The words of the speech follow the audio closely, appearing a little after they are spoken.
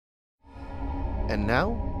And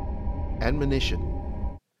now,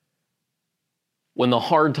 admonition. When the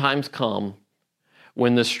hard times come,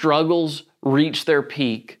 when the struggles reach their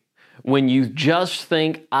peak, when you just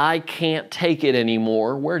think, I can't take it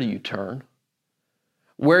anymore, where do you turn?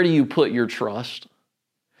 Where do you put your trust?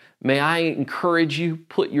 May I encourage you,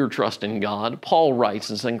 put your trust in God. Paul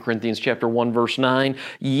writes in 2 Corinthians chapter 1, verse 9,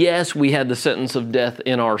 yes, we had the sentence of death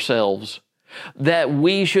in ourselves, that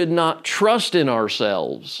we should not trust in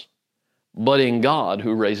ourselves, but in God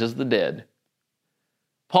who raises the dead.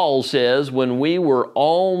 Paul says, when we were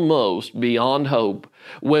almost beyond hope,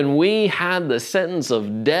 when we had the sentence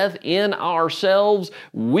of death in ourselves,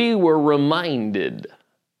 we were reminded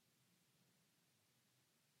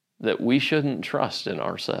that we shouldn't trust in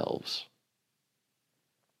ourselves.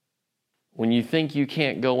 When you think you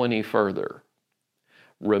can't go any further,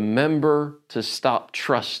 remember to stop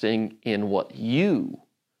trusting in what you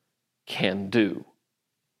can do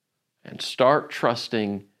and start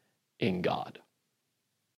trusting in God.